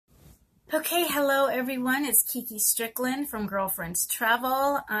Okay, hello everyone. It's Kiki Strickland from Girlfriends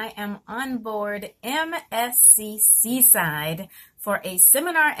Travel. I am on board MSC Seaside for a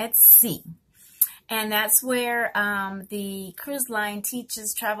seminar at sea. And that's where the cruise line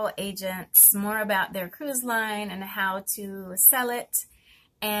teaches travel agents more about their cruise line and how to sell it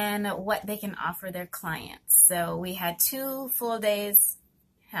and what they can offer their clients. So we had 2 full days,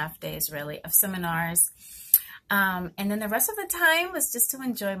 half days really, of seminars. And then the rest of the time was just to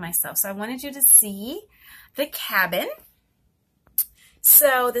enjoy myself. So I wanted you to see the cabin.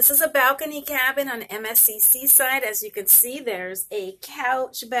 So this is a balcony cabin on MSC Seaside. As you can see, there's a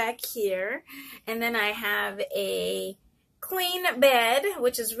couch back here. And then I have a queen bed,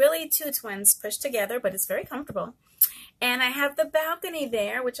 which is really 2 twins pushed together, but it's very comfortable. And I have the balcony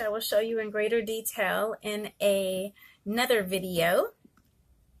there, which I will show you in greater detail in another video.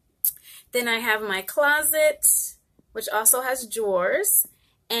 Then I have my closet, which also has drawers,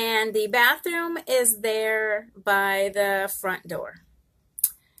 and the bathroom is there by the front door.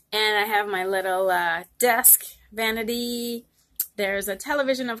 And I have my little desk vanity. There's a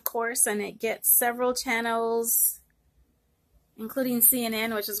television, of course, and it gets several channels, including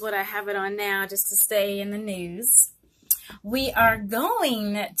CNN, which is what I have it on now, just to stay in the news. We are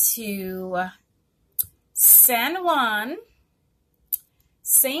going to San Juan,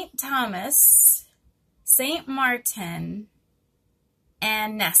 St. Thomas, St. Martin,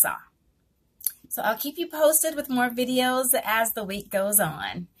 and Nassau. So I'll keep you posted with more videos as the week goes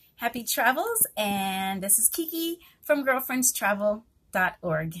on. Happy travels, and this is Kiki from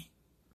girlfriendstravel.org.